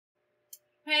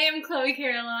Hey, I'm Chloé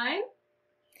Caroline.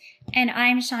 And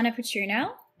I'm Shawna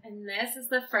Patruno. And this is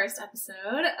the first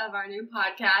episode of our new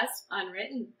podcast,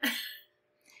 Unwritten.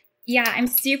 Yeah, I'm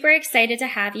super excited to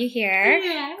have you here.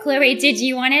 Yay. Chloé, did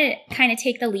you want to kind of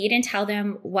take the lead and tell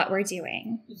them what we're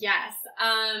doing? Yes.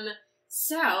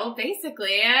 So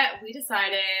basically, we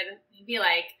decided maybe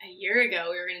like a year ago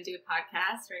we were going to do a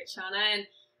podcast, right, Shawna? And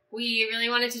we really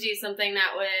wanted to do something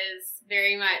that was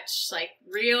very much like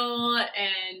real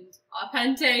and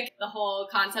authentic. The whole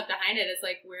concept behind it is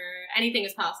like where anything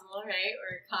is possible, right?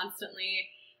 We're constantly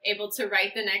able to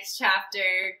write the next chapter,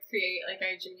 create like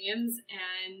our dreams,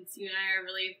 and you and I are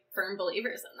really firm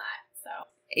believers in that. So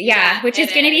yeah, which is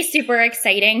going to be super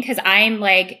exciting because I'm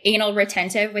like anal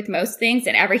retentive with most things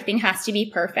and everything has to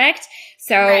be perfect.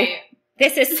 So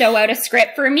This is so out of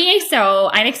script for me, so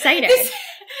I'm excited.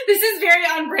 This is very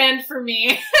on brand for me.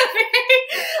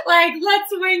 Like,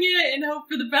 let's wing it and hope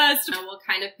for the best. We'll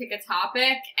kind of pick a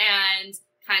topic and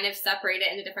kind of separate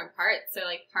it into different parts. So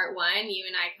like part one, you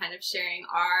and I kind of sharing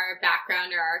our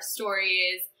background or our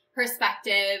stories,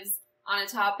 perspectives on a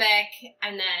topic.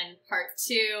 And then part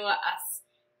two, us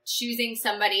choosing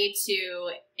somebody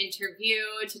to interview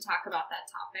to talk about that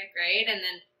topic, right? And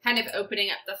then kind of opening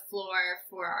up the floor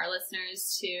for our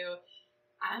listeners to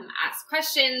ask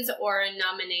questions or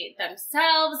nominate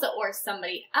themselves or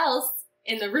somebody else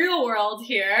in the real world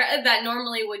here that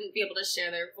normally wouldn't be able to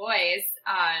share their voice,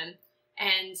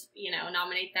 and, you know,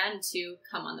 nominate them to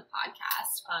come on the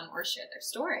podcast or share their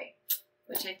story,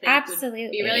 which I think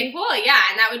would be really cool. Yeah,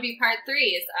 and that would be part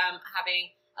three is having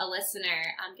a listener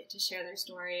get to share their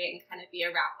story and kind of be a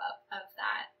wrap-up of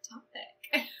that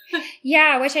topic.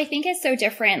 Yeah, which I think is so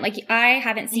different. Like, I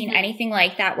haven't seen anything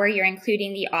like that where you're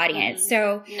including the audience.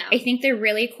 So I think the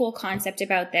really cool concept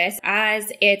about this,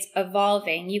 as it's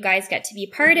evolving, you guys get to be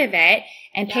part of it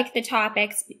and pick the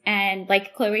topics. And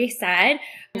like Chloé said,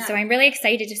 so I'm really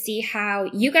excited to see how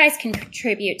you guys can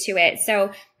contribute to it.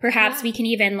 So perhaps we can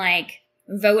even like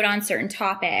vote on certain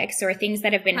topics or things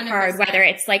that have been 100%. Hard, whether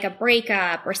it's like a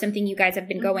breakup or something you guys have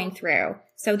been going through.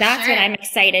 So that's what I'm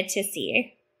excited to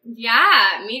see.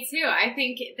 Yeah, me too. I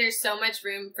think there's so much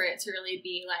room for it to really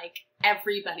be like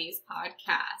everybody's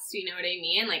podcast. You know what I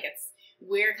mean? Like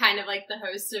we're kind of like the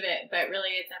host of it, but really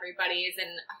it's everybody's,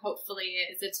 and hopefully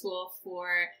it's a tool for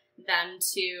them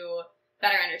to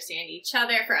better understand each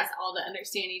other, for us all to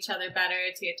understand each other better,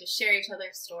 to get to share each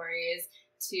other's stories,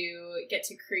 to get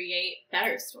to create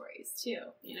better stories too,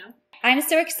 you know? I'm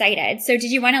so excited. So did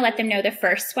you want to let them know the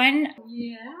first one?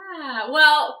 Yeah.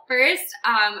 Well, first,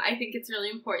 I think it's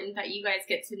really important that you guys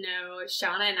get to know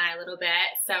Shawna and I a little bit.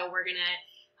 So we're going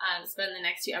to spend the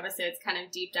next 2 episodes kind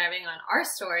of deep diving on our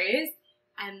stories.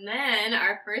 And then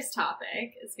our first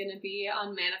topic is going to be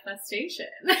on manifestation,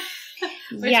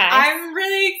 which I'm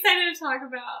really excited to talk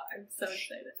about. I'm so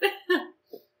excited.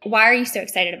 Why are you so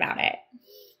excited about it?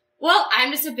 Well,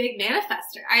 I'm just a big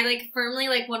manifester. I firmly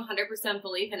 100%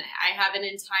 believe in it. I have an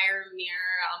entire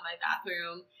mirror on my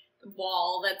bathroom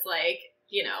wall that's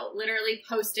literally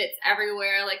Post-its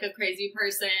everywhere like a crazy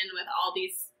person with all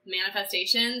these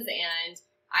manifestations, and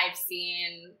I've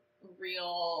seen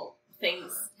real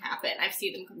things happen. I've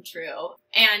seen them come true.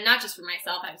 And not just for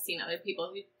myself, I've seen other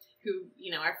people who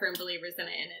are firm believers in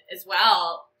it as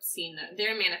well, seen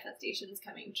their manifestations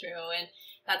coming true. And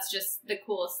that's just the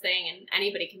coolest thing, and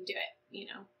anybody can do it, you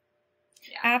know?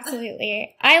 Yeah.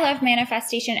 Absolutely. I love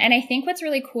manifestation. And I think what's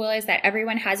really cool is that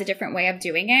everyone has a different way of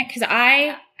doing it. Because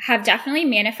I have definitely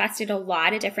manifested a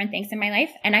lot of different things in my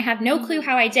life, and I have no clue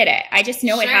how I did it. I just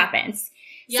know it happens.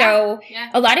 Yeah. So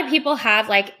a lot of people have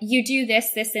you do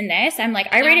this, this, and this. I'm like,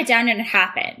 I write it down and it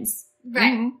happens.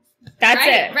 Right. Mm-hmm. That's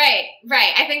it.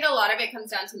 Right. I think a lot of it comes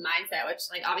down to mindset, which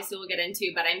obviously we'll get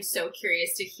into, but I'm so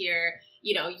curious to hear,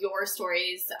 your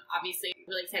stories. Obviously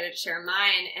really excited to share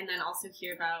mine, and then also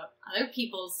hear about other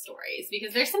people's stories,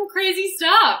 because there's some crazy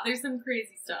stuff.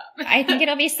 I think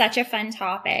it'll be such a fun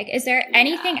topic. Is there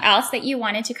anything else that you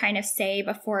wanted to kind of say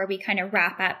before we kind of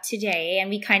wrap up today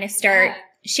and we kind of start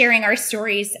sharing our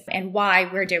stories and why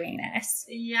we're doing this?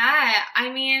 Yeah. I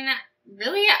mean,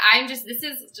 really, this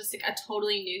is just a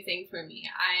totally new thing for me.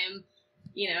 I'm,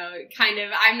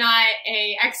 I'm not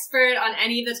an expert on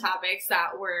any of the topics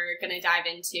that we're going to dive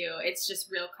into. It's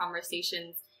just real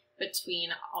conversations between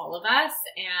all of us.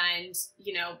 And,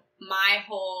 my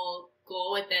whole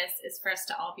goal with this is for us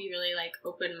to all be really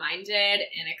open-minded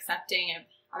and accepting of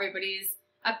everybody's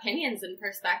opinions and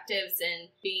perspectives, and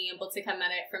being able to come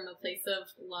at it from a place of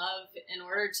love in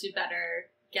order to better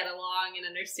get along and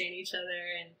understand each other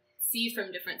and see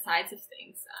from different sides of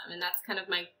things. And that's kind of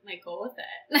my goal with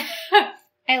it.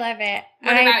 I love it.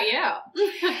 What about you?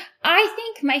 I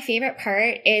think my favorite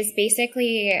part is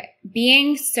basically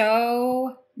being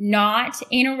so not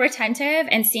anal retentive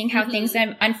and seeing how things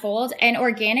unfold and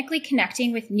organically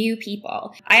connecting with new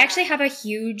people. I actually have a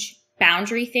huge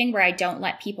boundary thing where I don't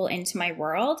let people into my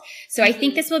world. So I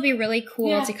think this will be really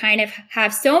cool to kind of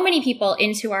have so many people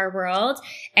into our world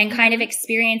and kind of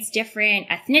experience different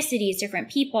ethnicities, different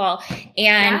people,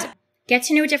 and get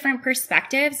to know different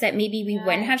perspectives that maybe we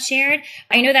wouldn't have shared.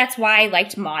 I know that's why I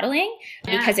liked modeling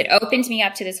because it opened me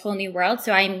up to this whole new world.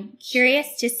 So I'm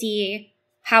curious to see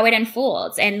how it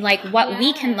unfolds and like what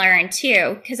we can learn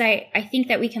too. Because I think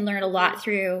that we can learn a lot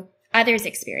through others'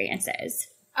 experiences.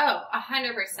 Oh,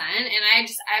 100%. And I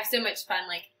have so much fun,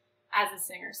 like, as a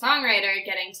singer-songwriter,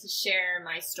 getting to share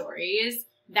my stories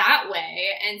that way.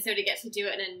 And so to get to do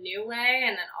it in a new way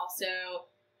and then also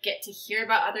get to hear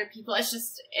about other people, it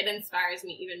inspires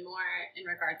me even more in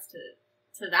regards to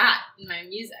that in my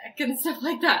music and stuff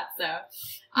like that. So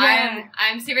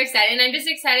I'm super excited. And I'm just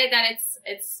excited that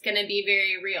it's going to be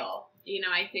very real. You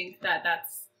know, I think that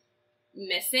that's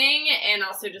missing and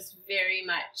also just very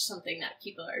much something that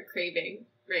people are craving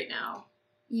right now.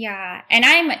 Yeah. And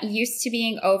I'm used to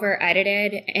being over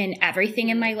edited in everything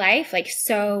in my life, like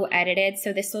so edited.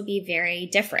 So this will be very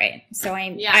different. So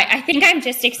I think I'm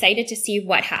just excited to see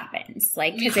what happens.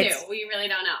 Like, me too. We really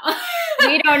don't know.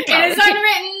 We don't know. It is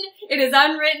unwritten. It is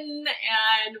unwritten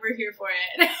and we're here for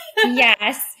it.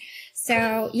 Yes.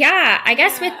 So yeah, I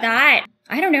guess with that,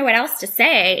 I don't know what else to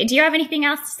say. Do you have anything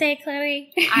else to say,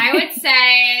 Chloe? I would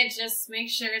say just make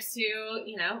sure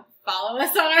to, follow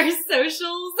us on our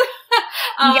socials.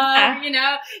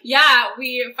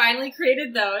 We finally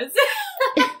created those.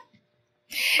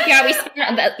 Yeah, we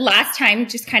spent the last time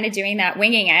just kind of doing that,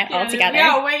 winging it all together.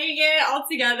 Yeah, winging it all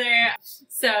together.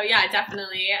 So yeah,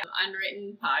 definitely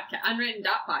Unwritten podcast,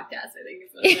 Unwritten.podcast, I think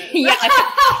is what it is. Yeah,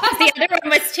 the other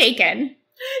one was taken.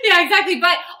 Yeah, exactly.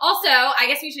 But also, I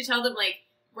guess we should tell them, like,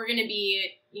 we're going to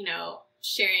be,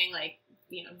 sharing, like,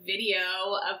 video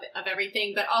of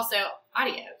everything, but also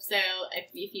audio. So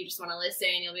if you just want to listen,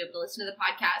 you'll be able to listen to the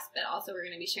podcast, but also we're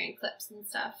going to be sharing clips and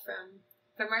stuff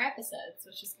from our episodes,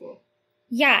 which is cool.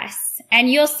 Yes. And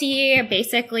you'll see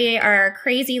basically our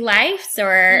crazy lives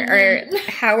or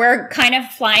how we're kind of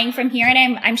flying from here.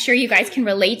 And I'm sure you guys can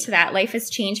relate to that. Life has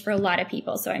changed for a lot of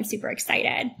people. So I'm super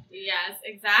excited. Yes,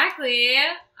 exactly.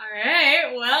 All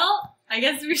right. Well, I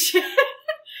guess we should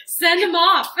send them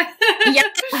off. Yeah.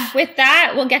 With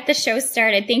that, we'll get the show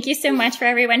started. Thank you so much for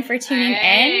everyone for tuning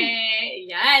in.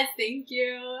 Yes. Thank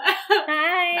you.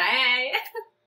 Bye. Bye.